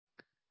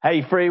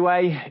Hey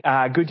Freeway,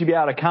 good to be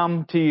able to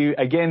come to you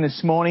again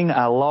this morning,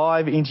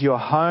 live into your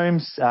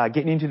homes,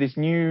 getting into this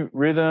new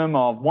rhythm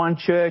of one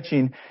church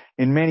in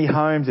many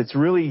homes. It's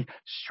really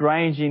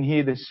strange in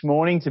here this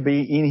morning to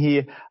be in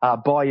here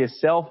by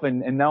yourself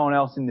and no one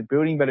else in the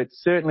building, but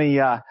it's certainly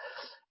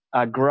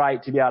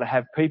great to be able to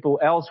have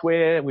people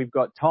elsewhere. We've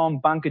got Tom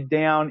bunkered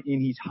down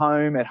in his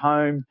home at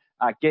home,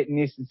 getting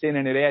this and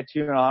sending it out to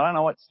you. And I don't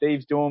know what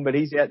Steve's doing, but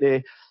he's out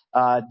there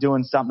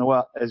doing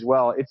something as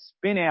well. It's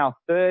been our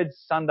third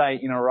Sunday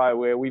in a row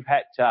where we've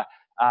had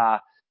to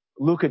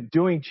look at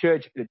doing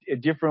church a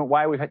different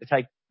way. We've had to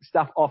take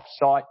stuff off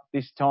site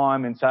this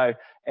time, and so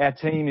our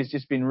team has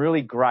just been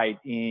really great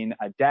in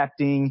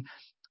adapting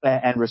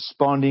and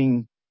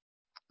responding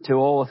to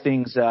all the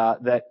things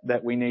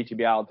that we need to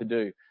be able to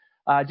do.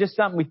 Just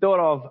something we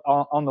thought of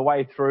on the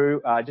way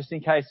through, just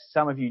in case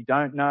some of you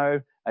don't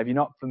know, if you're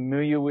not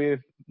familiar with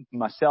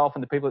myself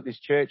and the people at this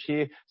church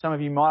here, some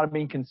of you might have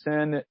been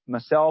concerned that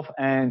myself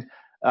and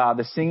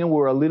the singer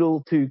were a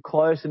little too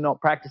close and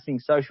not practicing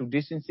social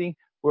distancing.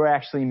 We're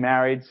actually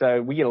married,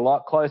 so we get a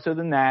lot closer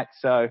than that.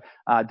 So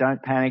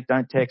don't panic,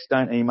 don't text,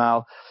 don't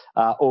email,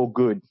 all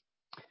good.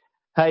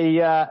 Hey,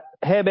 how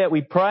about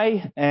we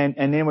pray and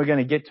then we're going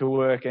to get to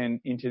work and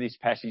into this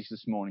passage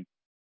this morning.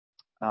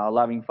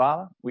 Loving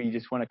Father, we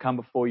just want to come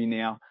before you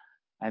now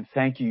and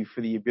thank you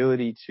for the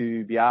ability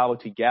to be able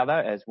to gather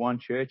as one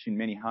church in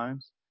many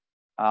homes,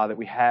 that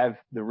we have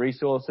the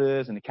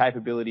resources and the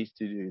capabilities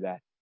to do that.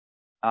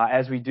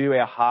 As we do,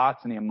 our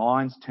hearts and our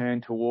minds turn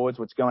towards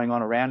what's going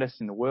on around us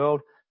in the world.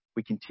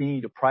 We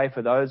continue to pray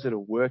for those that are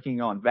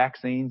working on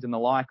vaccines and the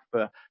like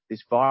for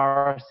this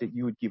virus, that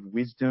you would give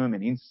wisdom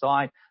and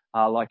insight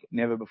like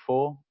never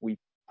before. We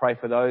pray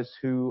for those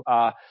who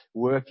are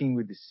working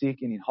with the sick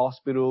and in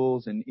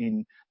hospitals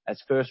and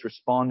as first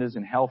responders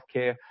and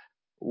healthcare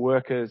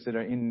workers that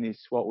are in this,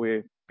 what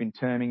we've been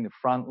terming the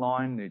front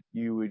line, that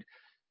you would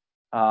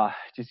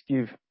just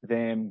give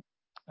them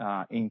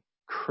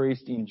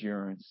increased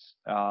endurance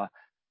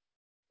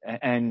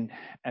and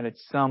at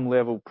some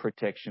level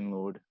protection,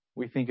 Lord.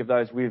 We think of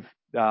those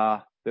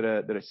that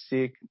are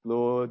sick,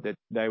 Lord, that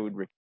they would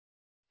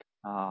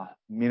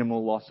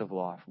minimal loss of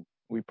life.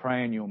 We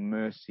pray in your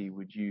mercy,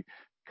 would you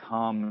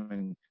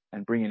come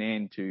and bring an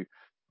end to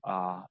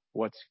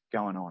what's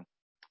going on.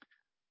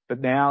 But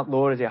now,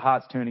 Lord, as our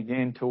hearts turn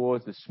again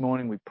towards this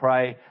morning, we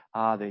pray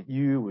that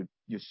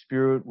your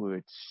Spirit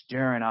would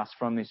stir in us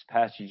from this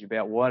passage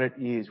about what it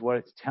is, what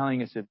it's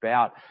telling us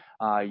about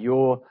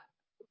your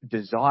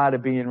desire to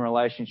be in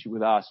relationship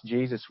with us,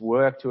 Jesus'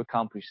 work to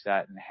accomplish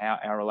that, and how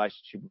our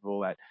relationship with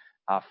all that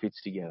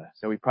fits together.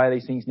 So we pray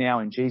these things now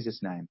in Jesus'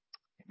 name.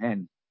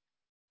 Amen.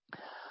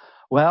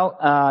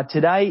 Well,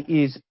 today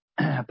is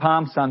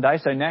Palm Sunday,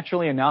 so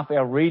naturally enough,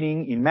 our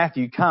reading in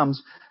Matthew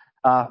comes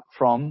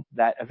from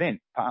that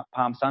event,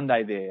 Palm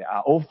Sunday there.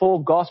 All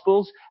four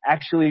Gospels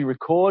actually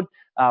record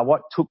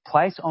what took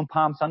place on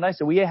Palm Sunday,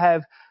 so we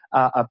have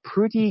a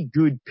pretty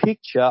good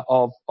picture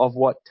of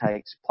what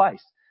takes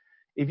place.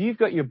 If you've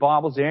got your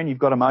Bibles there and you've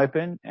got them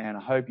open, and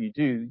I hope you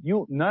do,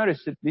 you'll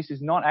notice that this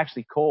is not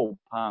actually called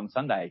Palm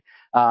Sunday.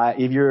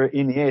 If you're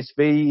in the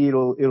ESV,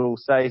 it'll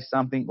say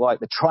something like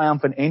the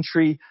triumphant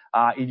entry.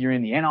 If you're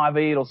in the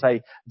NIV, it'll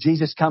say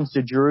Jesus comes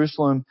to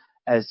Jerusalem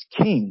as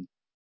King,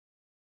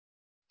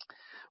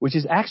 which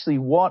is actually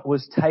what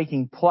was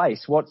taking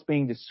place, what's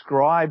being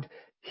described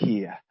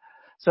here.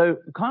 So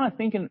kind of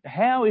thinking,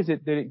 how is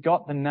it that it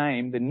got the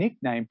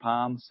nickname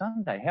Palm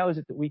Sunday? How is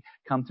it that we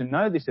come to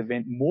know this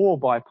event more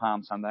by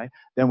Palm Sunday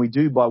than we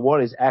do by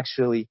what is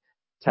actually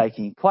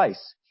taking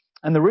place?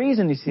 And the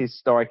reason this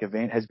historic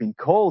event has been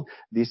called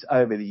this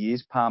over the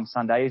years, Palm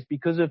Sunday, is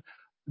because of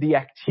the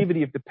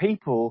activity of the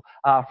people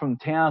from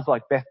towns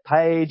like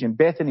Bethpage and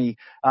Bethany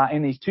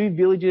in these two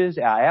villages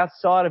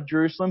outside of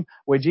Jerusalem,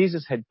 where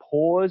Jesus had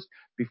paused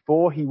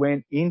before he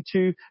went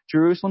into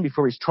Jerusalem,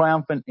 before his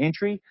triumphant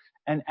entry.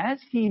 And as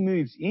he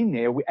moves in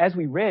there, as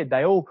we read,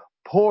 they all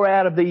pour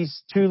out of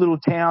these two little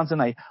towns and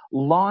they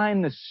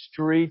line the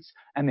streets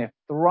and they're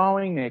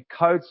throwing their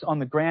coats on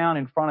the ground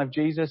in front of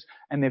Jesus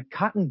and they're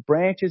cutting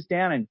branches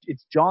down. And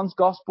it's John's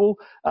Gospel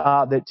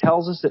that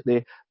tells us that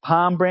they're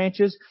palm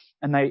branches,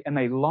 and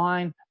they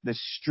line the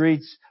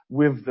streets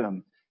with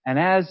them. And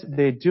as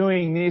they're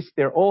doing this,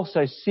 they're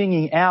also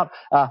singing out,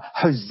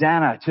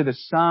 Hosanna to the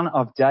Son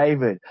of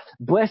David.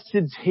 Blessed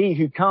is he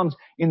who comes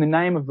in the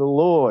name of the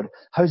Lord.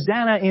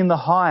 Hosanna in the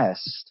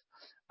highest.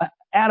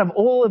 Out of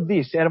all of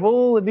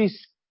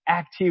this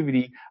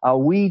activity,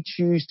 we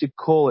choose to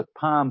call it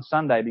Palm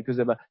Sunday because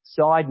of a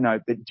side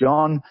note that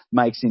John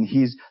makes in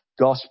his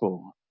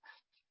Gospel.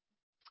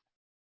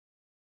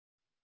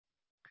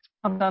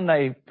 Palm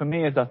Sunday, for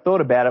me, as I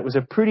thought about it, was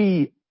a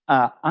pretty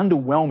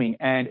underwhelming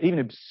and even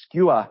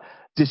obscure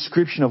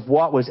description of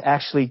what was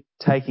actually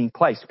taking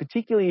place,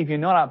 particularly if you're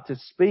not up to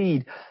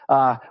speed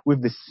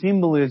with the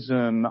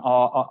symbolism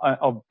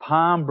of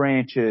palm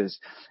branches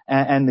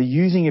and the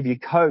using of your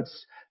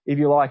coats, if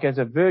you like, as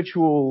a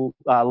virtual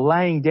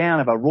laying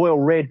down of a royal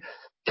red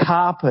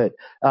carpet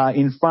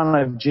in front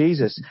of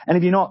Jesus. And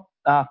if you're not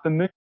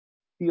familiar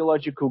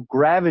theological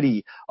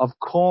gravity of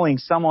calling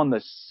someone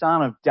the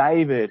Son of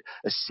David,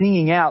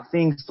 singing out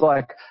things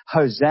like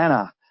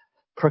Hosanna,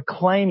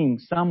 proclaiming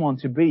someone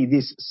to be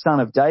this Son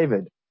of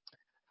David.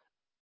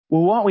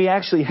 Well, what we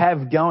actually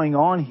have going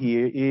on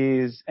here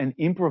is an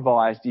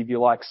improvised, if you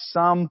like,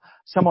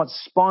 somewhat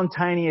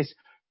spontaneous,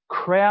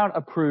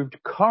 crowd-approved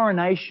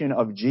coronation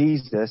of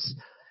Jesus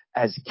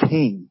as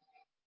King.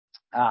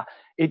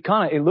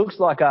 It looks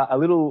like a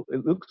little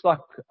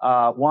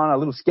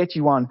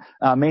sketchy one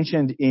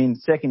mentioned in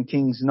 2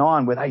 Kings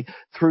 9, where they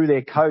threw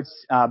their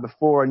coats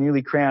before a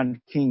newly crowned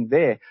king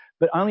there.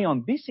 But only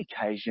on this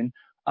occasion,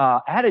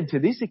 added to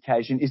this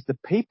occasion, is the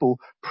people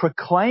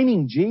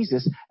proclaiming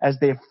Jesus as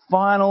their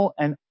final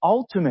and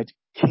ultimate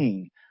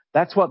king.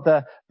 That's what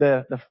the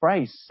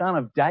phrase Son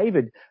of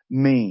David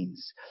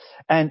means.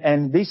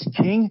 And this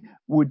king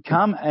would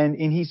come and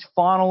in his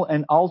final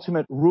and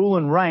ultimate rule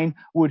and reign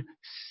would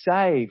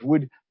save,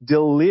 would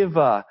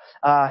deliver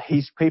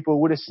his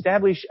people, would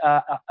establish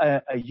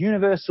a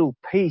universal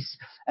peace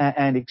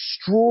and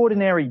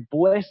extraordinary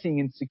blessing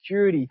and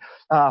security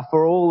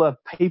for all the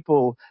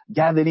people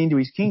gathered into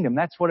his kingdom.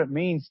 That's what it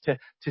means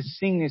to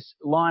sing this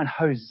line,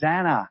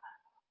 Hosanna,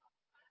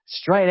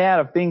 straight out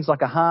of things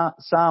like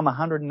Psalm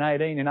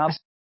 118 and other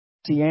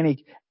messianic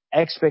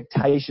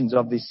expectations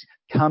of this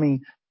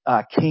coming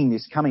king,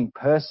 this coming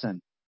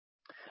person.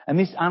 And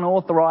this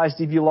unauthorized,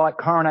 if you like,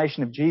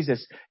 coronation of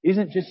Jesus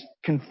isn't just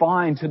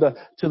confined to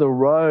the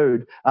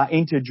road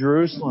into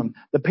Jerusalem.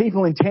 The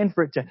people intend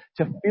for it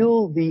to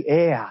fill the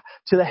air,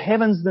 to the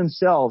heavens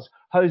themselves.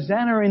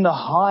 Hosanna in the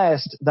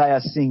highest, they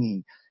are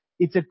singing.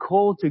 It's a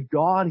call to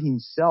God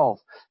himself.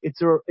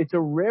 It's a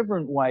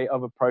reverent way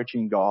of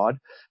approaching God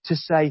to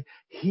say,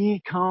 here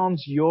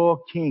comes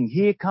your king.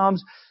 Here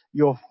comes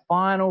your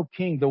final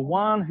king, the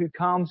one who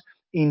comes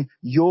in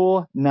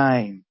your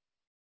name.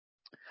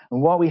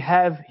 And what we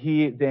have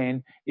here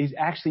then is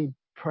actually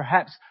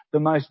perhaps the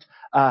most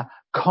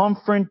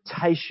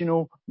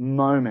confrontational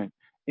moment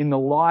in the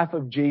life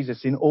of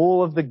Jesus in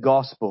all of the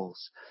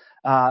Gospels.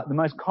 The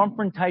most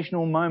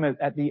confrontational moment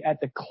at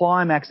the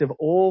climax of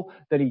all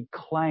that he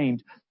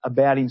claimed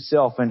about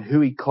himself and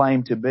who he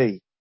claimed to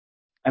be.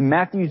 And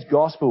Matthew's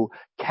Gospel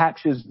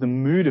captures the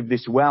mood of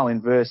this well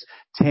in verse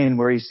 10,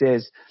 where he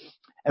says,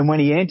 "And when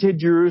he entered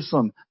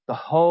Jerusalem, the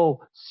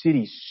whole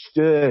city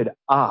stirred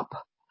up,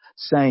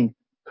 saying,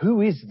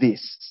 'Who is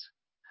this?'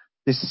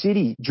 The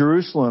city,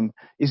 Jerusalem,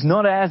 is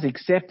not as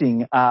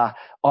accepting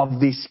of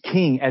this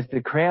king as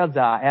the crowds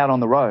are out on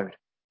the road.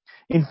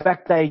 In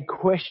fact, they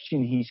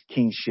question his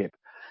kingship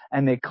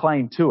and their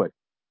claim to it.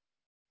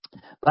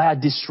 They are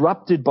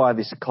disrupted by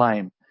this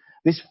claim."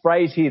 This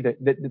phrase here,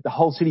 that the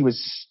whole city was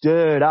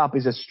stirred up,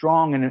 is a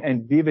strong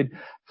and vivid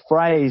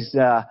phrase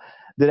that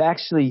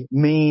actually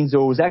means,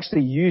 or was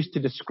actually used to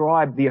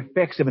describe the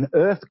effects of an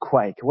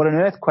earthquake, what an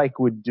earthquake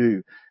would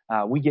do.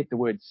 We get the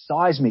word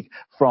seismic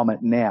from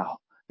it now.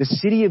 The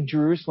city of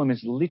Jerusalem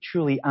is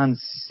literally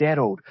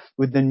unsettled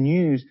with the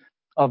news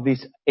of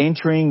this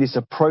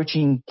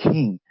approaching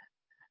king.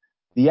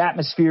 The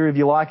atmosphere, if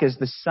you like, is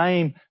the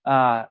same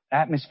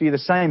atmosphere, the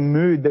same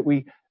mood that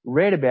we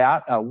read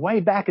about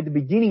way back at the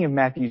beginning of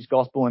Matthew's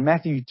Gospel in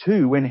Matthew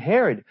 2, when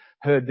Herod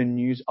heard the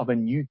news of a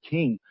new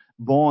king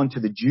born to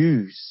the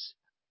Jews.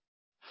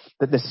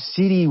 That the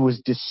city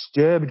was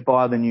disturbed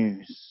by the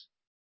news.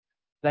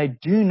 They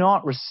do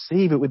not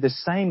receive it with the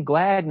same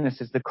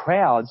gladness as the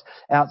crowds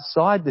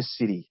outside the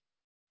city.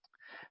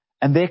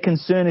 And their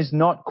concern is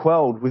not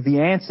quelled with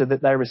the answer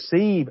that they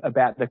receive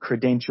about the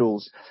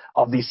credentials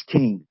of this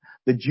king.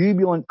 The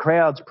jubilant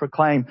crowds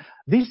proclaim,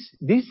 this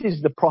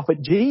is the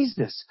prophet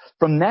Jesus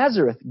from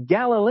Nazareth,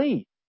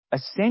 Galilee,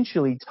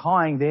 essentially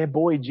tying their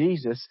boy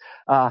Jesus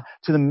to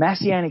the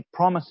messianic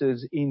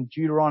promises in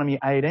Deuteronomy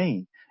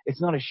 18. It's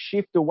not a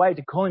shift away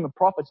to call him a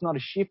prophet. It's not a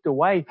shift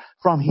away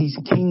from his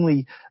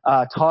kingly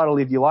title,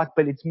 if you like,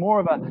 but it's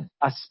more of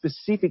a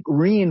specific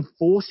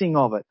reinforcing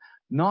of it.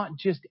 Not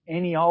just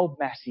any old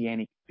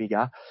messianic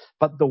figure,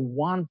 but the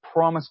one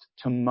promised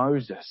to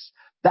Moses.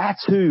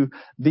 That's who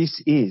this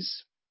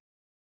is.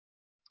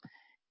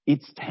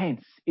 It's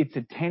tense. It's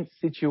a tense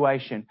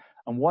situation.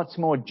 And what's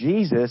more,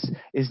 Jesus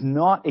is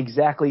not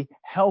exactly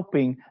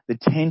helping the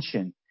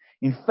tension.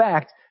 In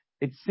fact,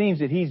 it seems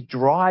that he's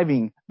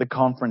driving the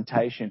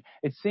confrontation.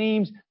 It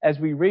seems, as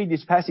we read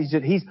this passage,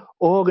 that he's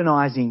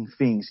organizing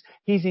things.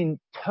 He's in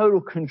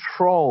total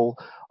control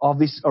of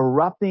this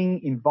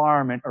erupting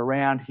environment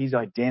around his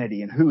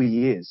identity and who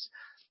he is.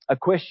 A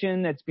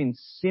question that's been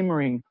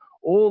simmering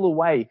all the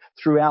way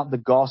throughout the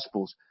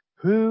Gospels.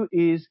 Who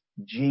is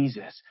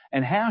Jesus?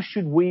 And how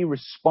should we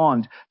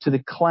respond to the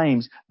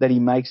claims that he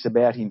makes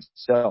about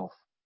himself?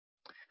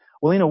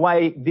 Well, in a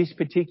way, this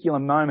particular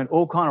moment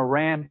all kind of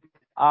ramped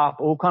up,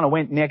 all kind of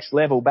went next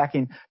level back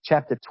in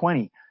chapter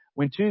 20,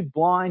 when two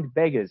blind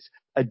beggars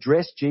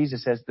addressed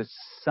Jesus as the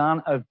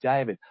Son of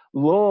David.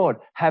 "Lord,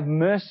 have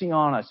mercy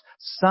on us,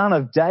 Son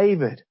of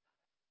David."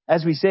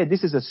 As we said,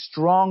 this is a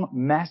strong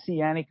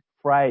messianic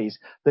phrase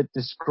that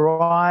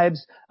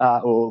describes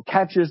or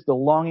captures the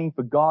longing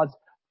for God's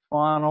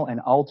final and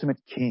ultimate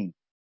king.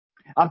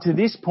 Up to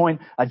this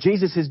point,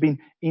 Jesus has been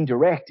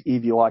indirect,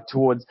 if you like,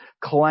 towards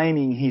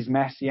claiming his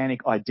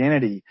messianic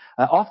identity,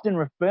 often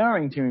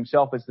referring to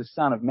himself as the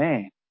Son of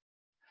Man.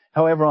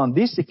 However, on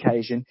this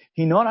occasion,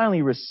 he not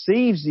only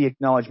receives the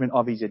acknowledgement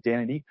of his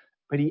identity,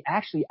 but he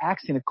actually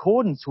acts in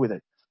accordance with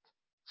it.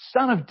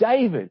 Son of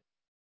David.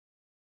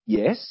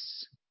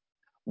 Yes.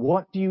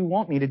 What do you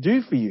want me to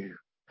do for you?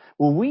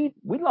 Well,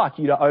 we'd like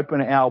you to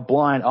open our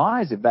blind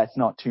eyes if that's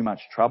not too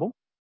much trouble.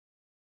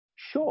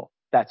 Sure,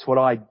 that's what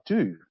I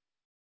do.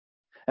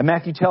 And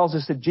Matthew tells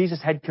us that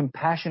Jesus had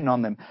compassion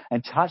on them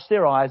and touched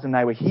their eyes and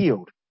they were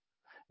healed.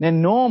 Now,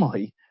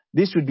 normally,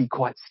 this would be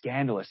quite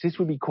scandalous. This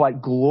would be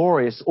quite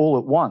glorious all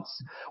at once.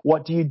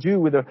 What do you do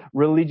with a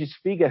religious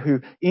figure who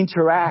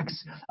interacts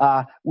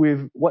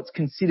with what's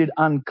considered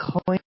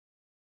unclean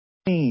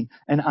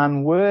and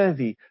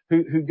unworthy,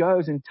 who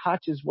goes and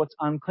touches what's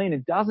unclean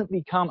and doesn't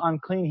become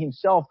unclean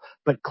himself,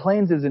 but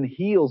cleanses and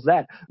heals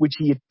that which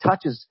he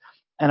touches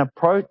and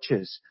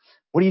approaches?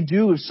 What do you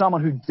do with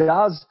someone who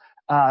does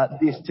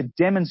this to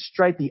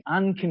demonstrate the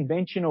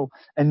unconventional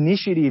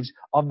initiatives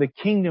of the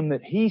kingdom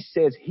that he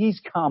says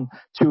he's come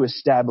to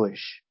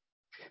establish?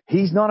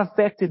 He's not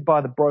affected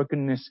by the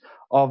brokenness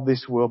of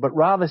this world, but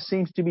rather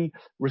seems to be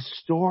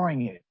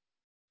restoring it.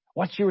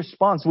 What's your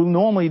response? Well,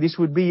 normally this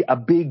would be a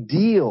big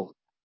deal.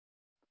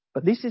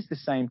 But this is the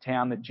same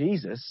town that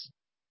Jesus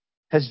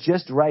has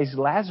just raised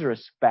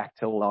Lazarus back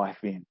to life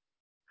in.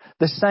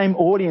 The same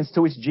audience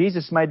to which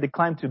Jesus made the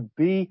claim to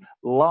be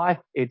life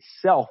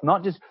itself,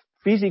 not just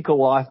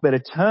physical life, but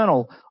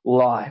eternal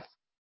life.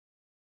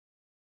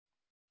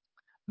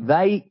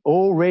 They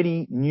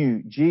already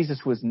knew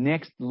Jesus was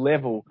next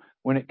level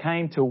when it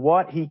came to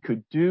what he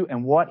could do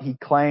and what he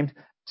claimed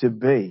to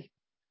be.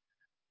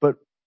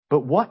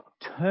 But what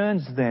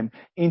turns them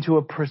into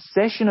a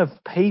procession of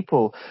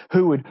people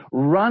who would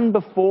run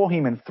before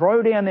him and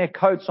throw down their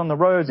coats on the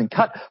roads and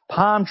cut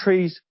palm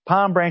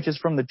branches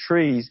from the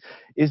trees,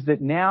 is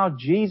that now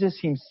Jesus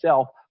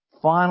himself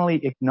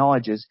finally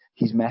acknowledges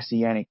his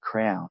messianic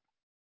crown.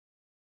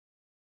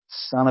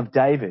 Son of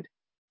David.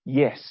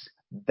 Yes,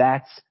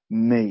 that's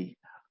me.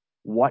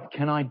 What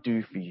can I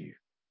do for you?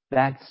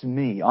 That's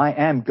me. I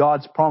am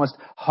God's promised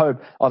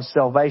hope of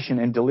salvation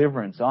and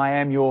deliverance. I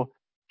am your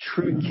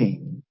true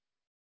King.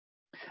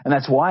 And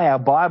that's why our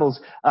Bibles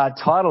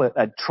title it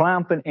a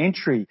triumphant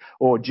entry,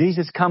 or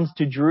Jesus comes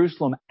to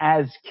Jerusalem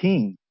as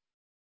King.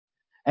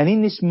 And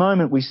in this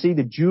moment, we see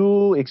the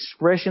dual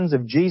expressions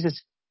of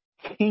Jesus'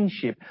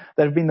 kingship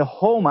that have been the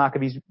hallmark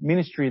of his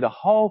ministry the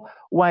whole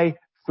way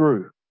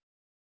through.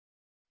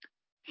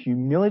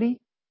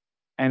 Humility,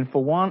 and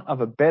for want of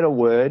a better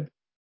word,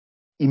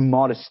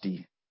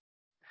 immodesty.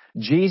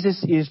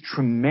 Jesus is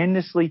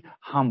tremendously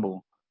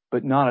humble,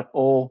 but not at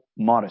all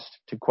modest,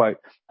 to quote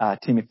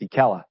Timothy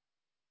Keller.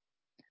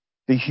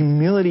 The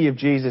humility of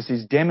Jesus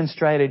is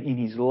demonstrated in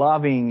his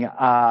loving,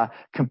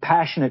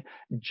 compassionate,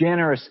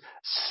 generous,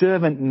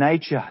 servant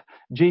nature.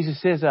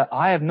 Jesus says,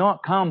 I have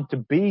not come to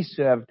be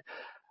served,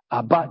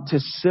 but to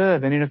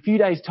serve. And in a few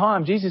days'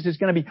 time, Jesus is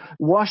going to be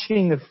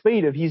washing the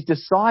feet of his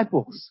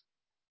disciples.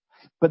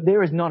 But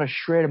there is not a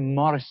shred of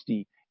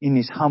modesty in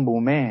this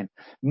humble man,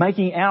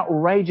 making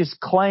outrageous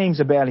claims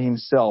about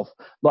himself,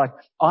 like,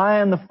 I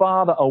and the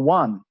Father are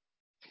one.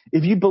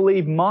 If you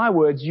believe my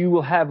words, you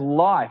will have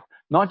life.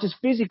 Not just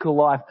physical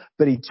life,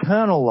 but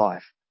eternal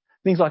life.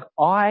 Things like,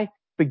 I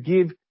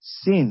forgive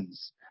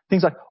sins.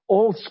 Things like,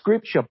 all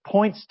scripture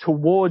points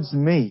towards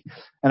me.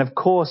 And of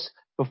course,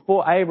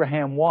 before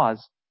Abraham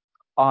was,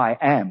 I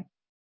am.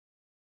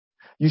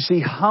 You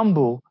see,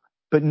 humble,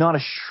 but not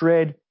a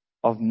shred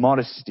of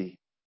modesty.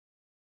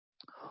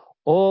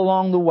 All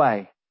along the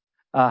way,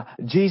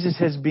 Jesus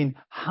has been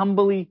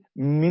humbly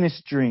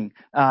ministering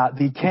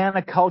the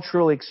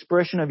countercultural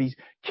expression of his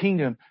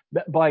kingdom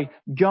by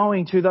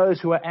going to those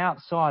who are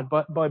outside,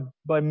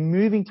 by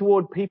moving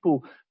toward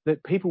people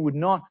that people would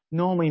not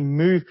normally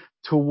move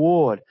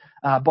toward,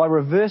 by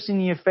reversing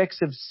the effects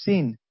of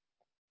sin,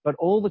 but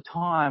all the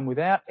time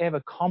without ever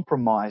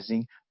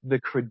compromising the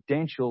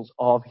credentials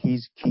of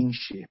his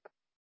kingship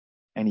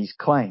and his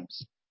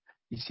claims.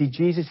 You see,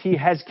 Jesus here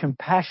has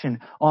compassion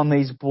on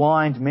these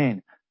blind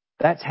men.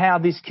 That's how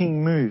this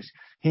king moves.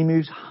 He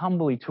moves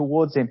humbly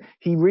towards them.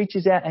 He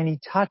reaches out and he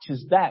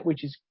touches that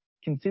which is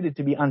considered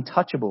to be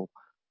untouchable.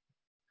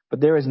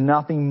 But there is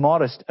nothing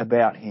modest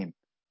about him.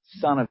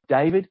 Son of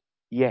David?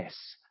 Yes,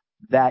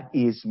 that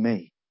is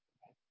me.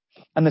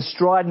 And the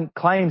strident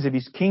claims of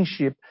his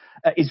kingship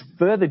is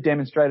further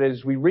demonstrated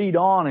as we read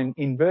on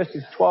in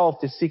verses 12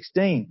 to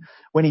 16,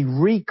 when he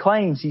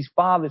reclaims his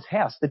father's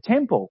house, the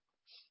temple,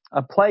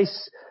 a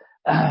place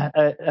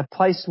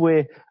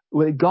where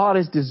God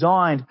has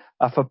designed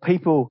for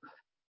people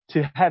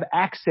to have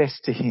access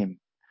to him,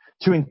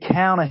 to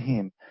encounter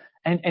him.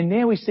 And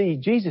there we see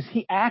Jesus,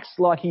 he acts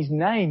like his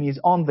name is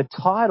on the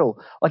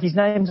title, like his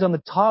name's on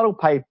the title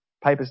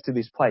papers to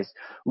this place,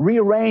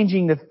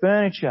 rearranging the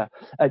furniture,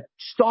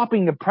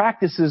 stopping the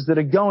practices that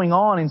are going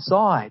on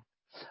inside,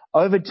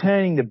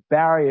 overturning the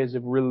barriers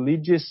of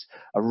religious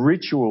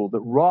ritual that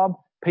rob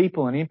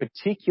people, and in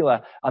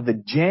particular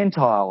the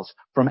Gentiles,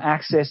 from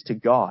access to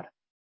God.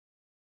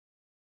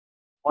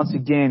 Once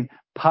again,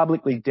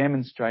 publicly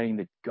demonstrating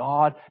that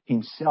God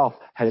himself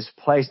has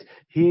placed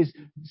his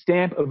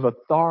stamp of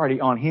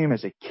authority on him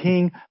as a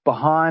king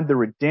behind the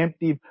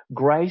redemptive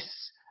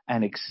grace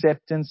and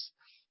acceptance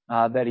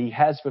that he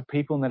has for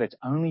people, and that it's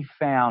only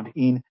found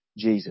in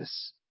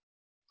Jesus.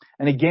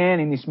 And again,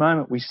 in this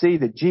moment, we see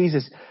that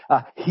Jesus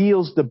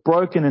heals the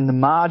broken and the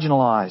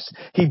marginalized.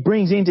 He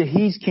brings into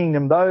his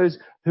kingdom those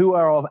who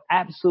are of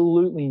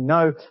absolutely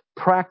no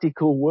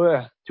practical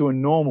worth to a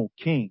normal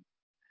king.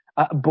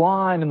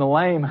 Blind and the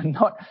lame are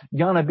not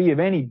going to be of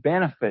any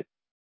benefit.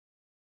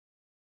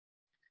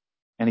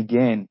 And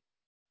again,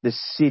 the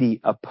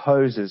city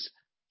opposes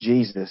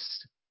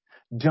Jesus.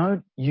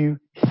 Don't you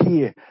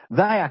hear?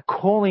 They are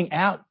calling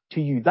out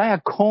to you. They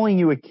are calling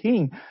you a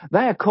king. They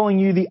are calling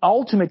you the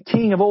ultimate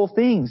king of all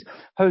things.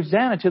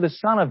 Hosanna to the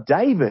Son of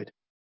David.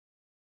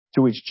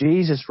 To which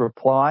Jesus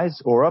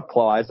replies, or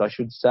applies, I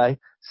should say,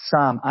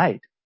 Psalm 8.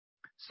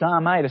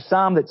 Psalm 8, a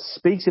psalm that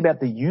speaks about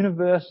the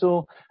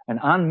universal and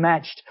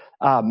unmatched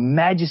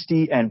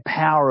majesty and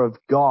power of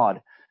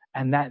God.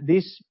 And that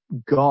this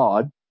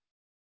God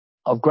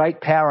of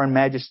great power and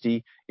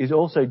majesty is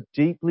also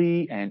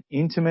deeply and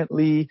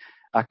intimately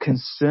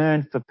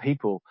concerned for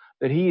people,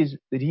 that he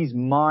is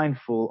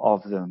mindful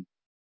of them.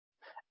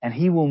 And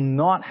he will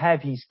not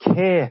have his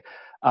care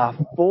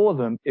for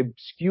them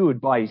obscured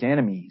by his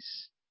enemies.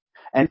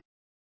 And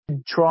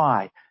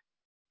try,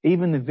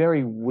 even the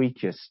very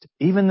weakest,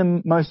 even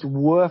the most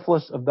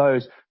worthless of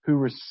those who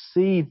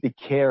receive the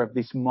care of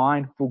this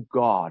mindful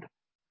God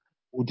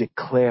will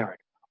declare it,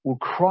 will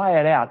cry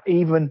it out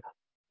even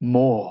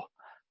more.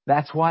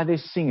 That's why they're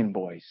singing,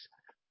 boys.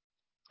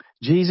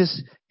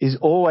 Jesus is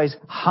always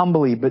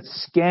humbly but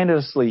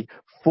scandalously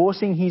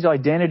forcing his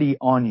identity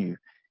on you.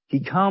 He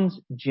comes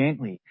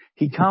gently.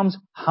 He comes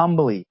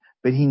humbly,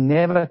 but he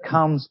never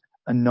comes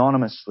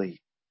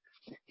anonymously.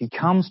 He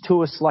comes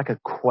to us like a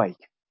quake.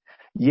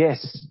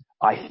 Yes,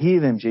 I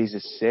hear them,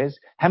 Jesus says.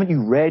 Haven't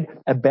you read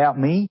about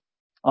me?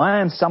 I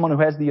am someone who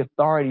has the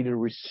authority to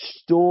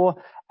restore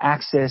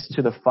access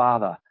to the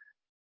Father.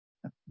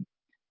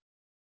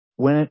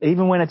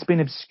 Even when it's been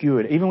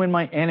obscured, even when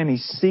my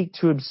enemies seek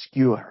to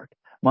obscure it,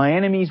 my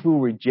enemies will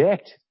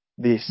reject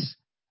this,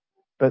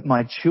 but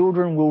my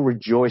children will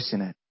rejoice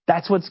in it.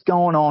 That's what's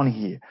going on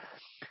here.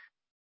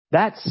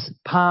 That's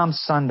Palm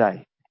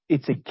Sunday.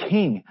 It's a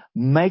king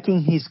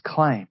making his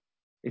claim.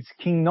 It's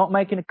a king not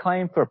making a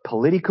claim for a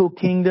political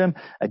kingdom,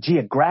 a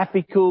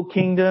geographical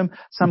kingdom,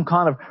 some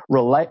kind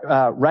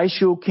of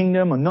racial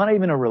kingdom, or not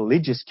even a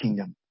religious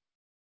kingdom.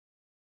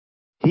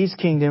 His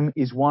kingdom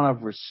is one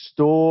of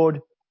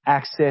restored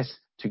access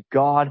to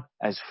God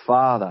as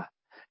Father.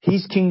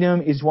 His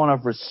kingdom is one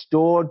of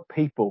restored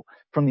people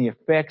from the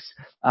effects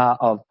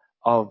of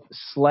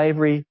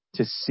slavery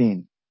to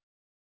sin.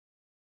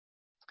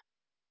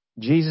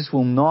 Jesus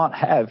will not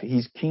have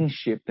his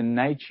kingship, the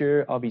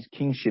nature of his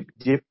kingship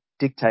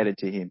dictated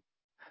to him,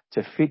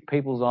 to fit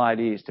people's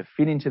ideas, to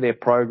fit into their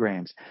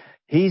programs.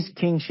 His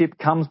kingship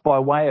comes by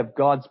way of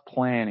God's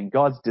plan and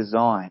God's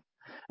design.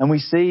 And we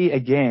see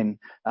again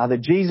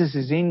that Jesus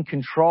is in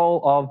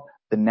control of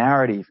the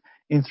narrative.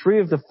 In 3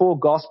 of the 4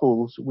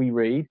 Gospels we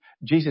read,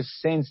 Jesus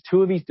sends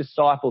 2 of his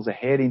disciples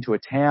ahead into a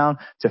town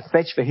to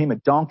fetch for him a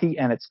donkey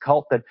and its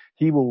colt that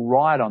he will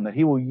ride on, that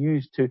he will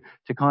use to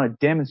kind of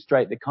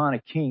demonstrate the kind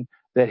of king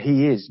that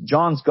he is.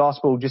 John's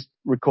Gospel just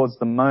records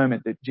the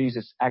moment that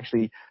Jesus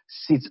actually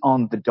sits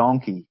on the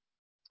donkey.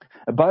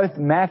 Both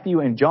Matthew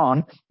and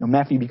John, or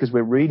Matthew because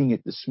we're reading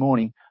it this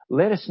morning,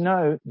 let us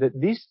know that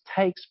this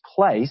takes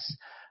place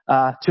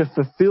to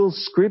fulfill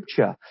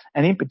Scripture.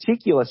 And in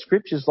particular,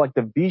 Scriptures like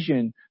the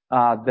vision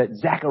that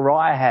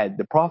Zechariah had,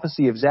 the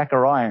prophecy of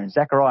Zechariah in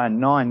Zechariah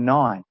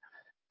 9:9.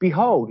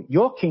 Behold,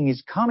 your king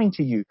is coming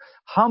to you,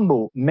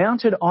 humble,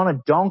 mounted on a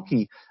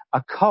donkey,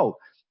 a colt,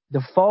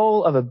 the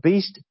foal of a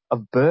beast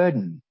of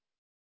burden.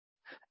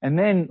 And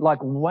then, like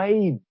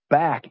way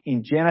back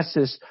in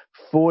Genesis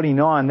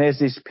 49, there's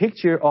this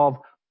picture of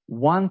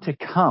one to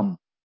come,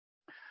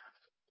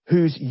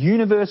 whose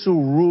universal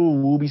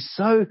rule will be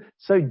so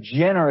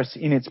generous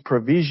in its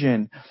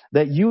provision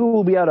that you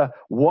will be able to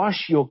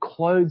wash your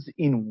clothes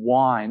in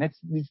wine. That's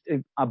this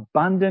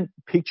abundant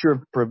picture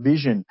of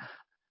provision.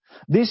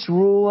 This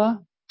ruler,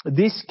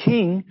 this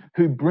king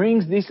who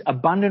brings this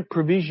abundant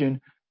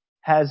provision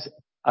has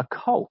a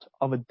colt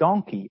of a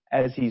donkey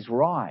as his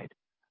ride.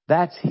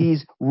 That's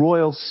his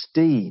royal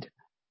steed.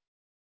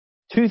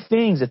 2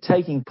 things are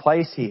taking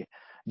place here.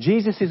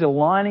 Jesus is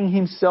aligning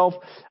himself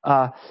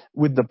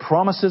with the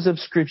promises of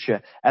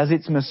Scripture as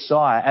its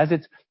Messiah, as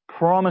its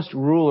promised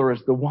ruler,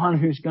 as the one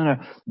who's going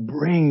to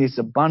bring this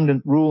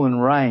abundant rule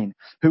and reign,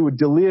 who would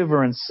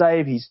deliver and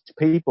save his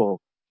people.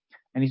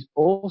 And he's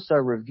also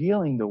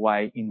revealing the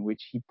way in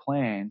which he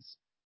plans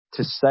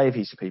to save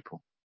his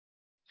people.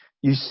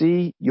 You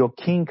see, your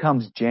king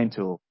comes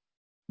gentle,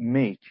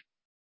 meek,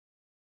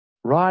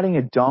 riding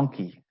a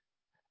donkey.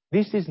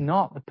 This is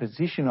not the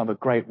position of a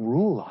great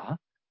ruler.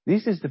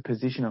 This is the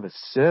position of a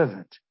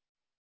servant.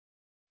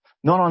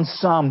 Not on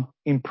some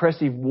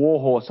impressive war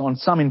horse, on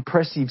some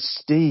impressive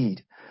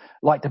steed,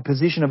 like the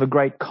position of a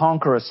great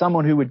conqueror,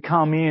 someone who would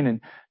come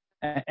in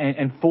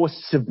and force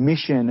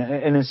submission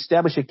and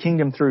establish a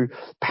kingdom through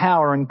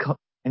power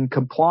and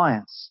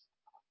compliance.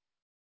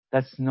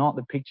 That's not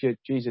the picture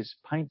Jesus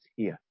paints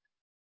here.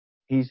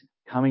 He's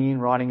coming in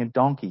riding a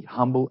donkey,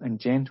 humble and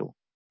gentle.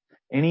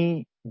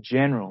 Any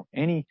general,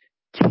 any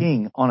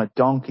king on a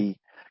donkey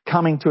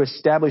coming to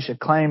establish a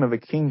claim of a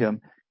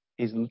kingdom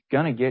is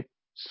going to get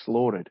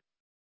slaughtered.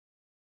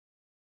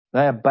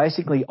 They are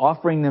basically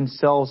offering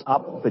themselves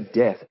up for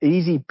death.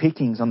 Easy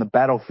pickings on the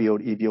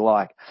battlefield, if you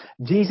like.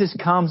 Jesus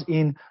comes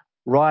in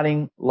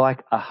riding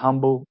like a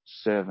humble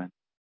servant.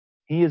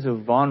 He is a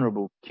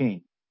vulnerable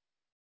king.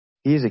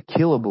 He is a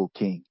killable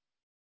king.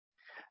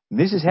 And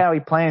this is how he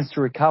plans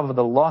to recover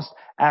the lost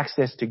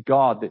access to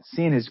God that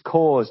sin has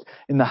caused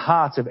in the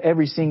hearts of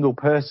every single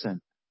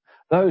person.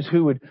 Those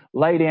who would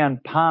lay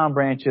down palm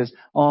branches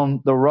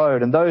on the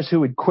road and those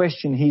who would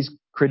question his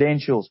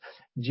credentials.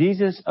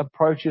 Jesus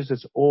approaches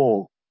us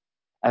all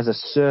as a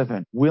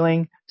servant,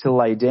 willing to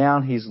lay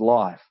down his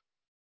life.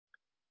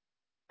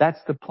 That's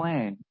the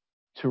plan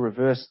to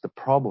reverse the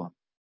problem.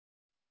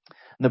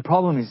 And the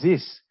problem is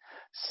this.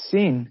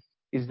 Sin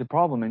is the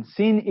problem. And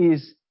sin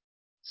is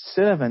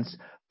servants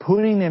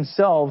putting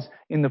themselves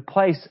in the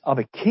place of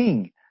a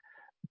king.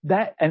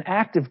 That an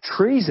act of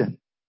treason.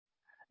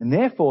 And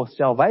therefore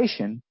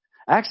salvation,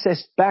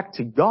 access back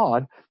to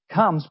God,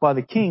 comes by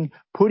the king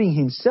putting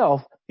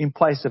himself in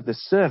place of the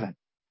servant.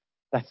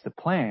 That's the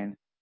plan,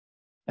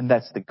 and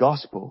that's the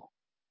gospel.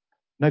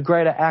 No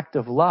greater act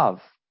of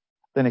love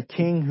than a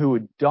king who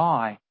would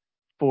die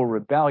for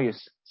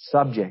rebellious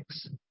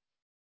subjects.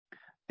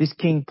 This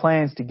king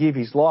plans to give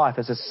his life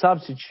as a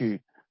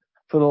substitute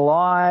for the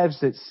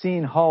lives that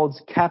sin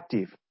holds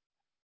captive.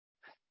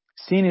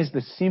 Sin is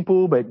the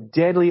simple but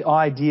deadly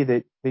idea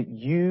that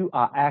you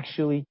are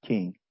actually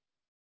king.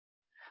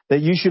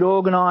 That you should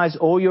organize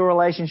all your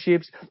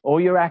relationships, all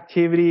your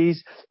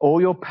activities,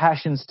 all your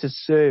passions to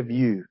serve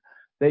you.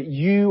 That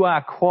you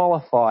are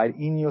qualified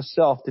in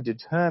yourself to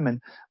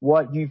determine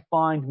what you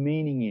find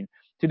meaning in,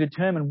 to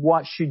determine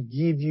what should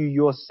give you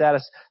your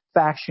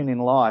satisfaction in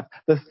life,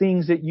 the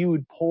things that you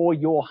would pour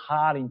your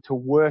heart into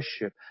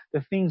worship,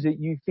 the things that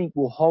you think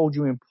will hold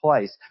you in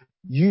place.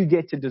 You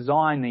get to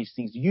design these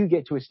things. You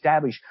get to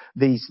establish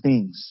these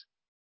things.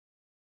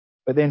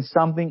 But then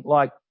something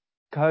like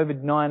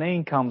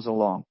COVID-19 comes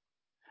along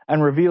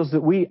and reveals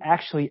that we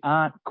actually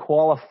aren't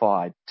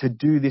qualified to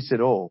do this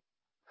at all.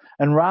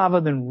 And rather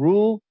than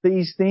rule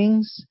these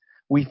things,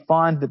 we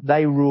find that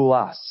they rule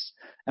us.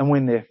 And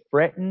when they're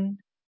threatened,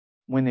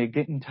 when they're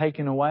getting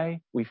taken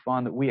away, we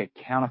find that we are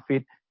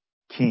counterfeit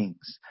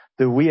kings,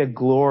 that we are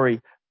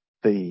glory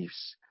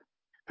thieves,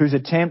 whose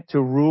attempt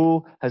to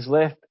rule has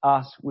left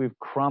us with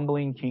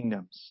crumbling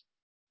kingdoms,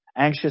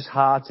 anxious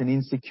hearts and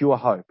insecure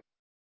hope.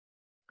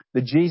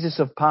 The Jesus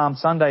of Palm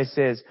Sunday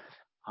says,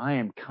 I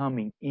am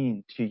coming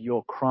into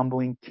your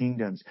crumbling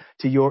kingdoms,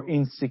 to your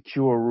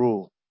insecure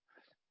rule.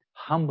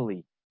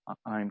 Humbly,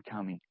 I am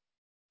coming.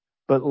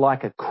 But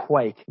like a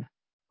quake,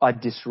 I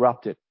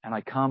disrupt it and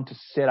I come to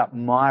set up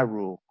my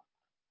rule.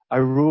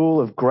 A rule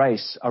of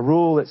grace, a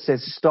rule that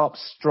says stop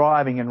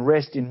striving and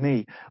rest in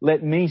me.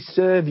 Let me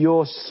serve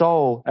your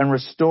soul and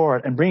restore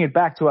it and bring it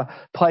back to a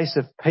place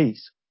of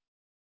peace.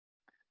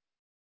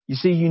 You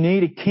see, you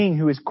need a king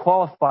who is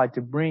qualified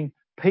to bring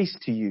peace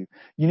to you.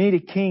 You need a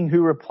king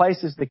who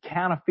replaces the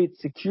counterfeit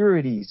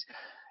securities.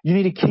 You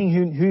need a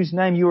king whose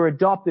name you are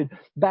adopted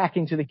back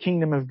into the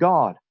kingdom of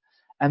God.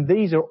 And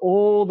these are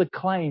all the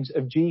claims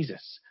of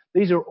Jesus.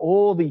 These are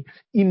all the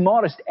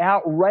immodest,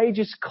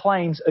 outrageous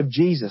claims of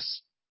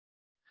Jesus.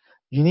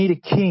 You need a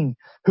king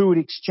who would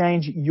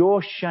exchange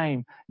your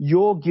shame,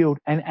 your guilt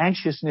and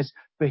anxiousness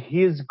for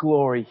his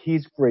glory,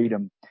 his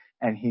freedom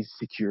and his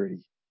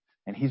security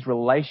and his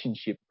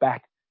relationship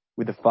back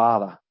with the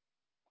Father.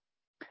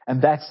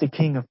 And that's the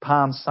King of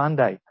Palm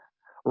Sunday,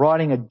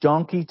 riding a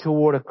donkey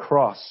toward a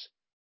cross,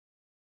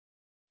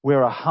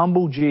 where a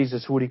humble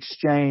Jesus would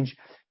exchange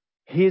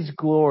his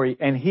glory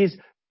and his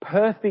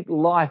perfect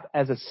life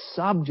as a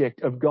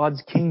subject of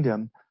God's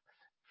kingdom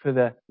for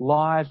the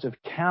lives of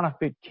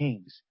counterfeit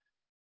kings,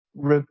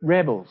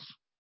 rebels.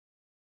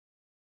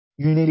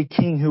 You need a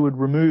king who would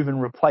remove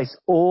and replace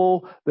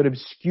all that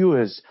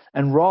obscures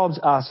and robs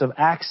us of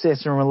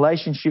access and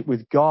relationship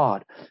with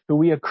God, who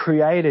we are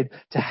created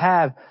to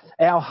have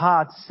our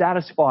hearts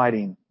satisfied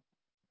in.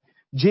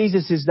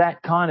 Jesus is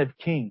that kind of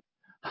king,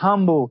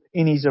 humble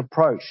in his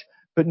approach,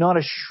 but not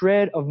a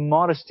shred of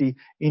modesty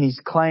in his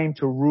claim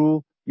to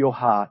rule your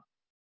heart.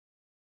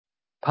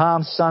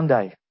 Palm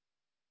Sunday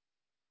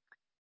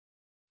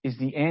is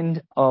the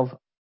end of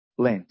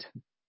Lent.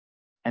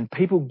 And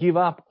people give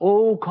up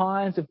all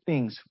kinds of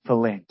things for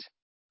Lent.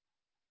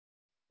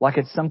 Like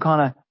it's some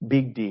kind of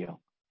big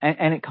deal.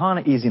 And it kind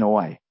of is in a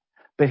way.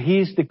 But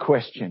here's the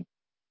question.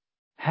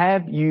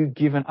 Have you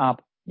given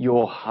up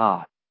your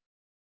heart?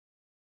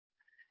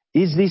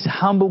 Is this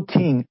humble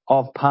king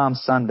of Palm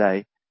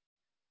Sunday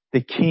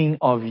the king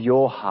of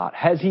your heart?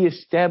 Has he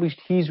established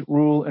his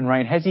rule and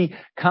reign? Has he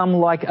come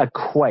like a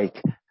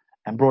quake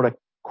and brought a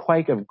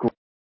quake of growth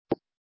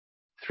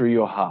through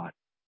your heart?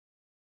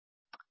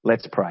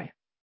 Let's pray.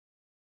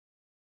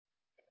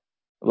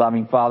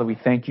 Loving Father, we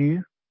thank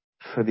you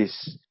for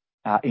this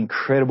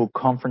incredible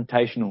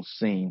confrontational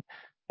scene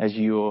as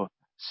your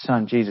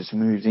Son Jesus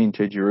moves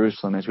into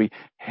Jerusalem. As we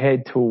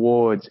head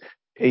towards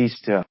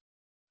Easter,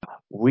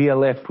 we are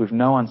left with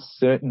no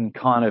uncertain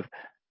kind of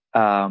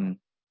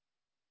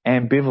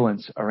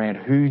ambivalence around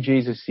who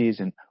Jesus is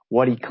and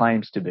what he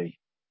claims to be.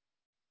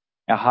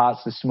 Our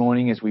hearts this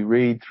morning as we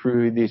read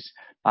through this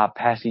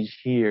passage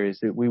here is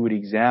that we would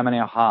examine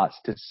our hearts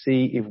to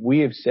see if we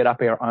have set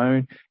up our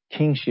own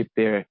kingship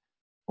there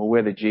or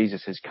whether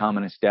Jesus has come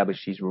and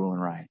established his rule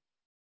and reign.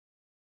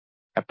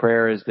 Our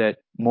prayer is that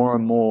more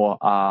and more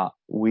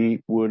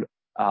we would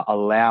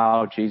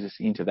allow Jesus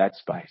into that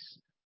space.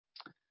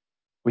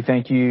 We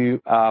thank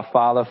you,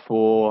 Father,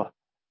 for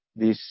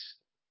this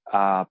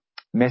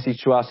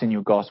message to us in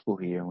your gospel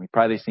here. And we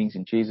pray these things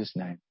in Jesus'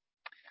 name.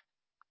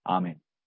 Amen.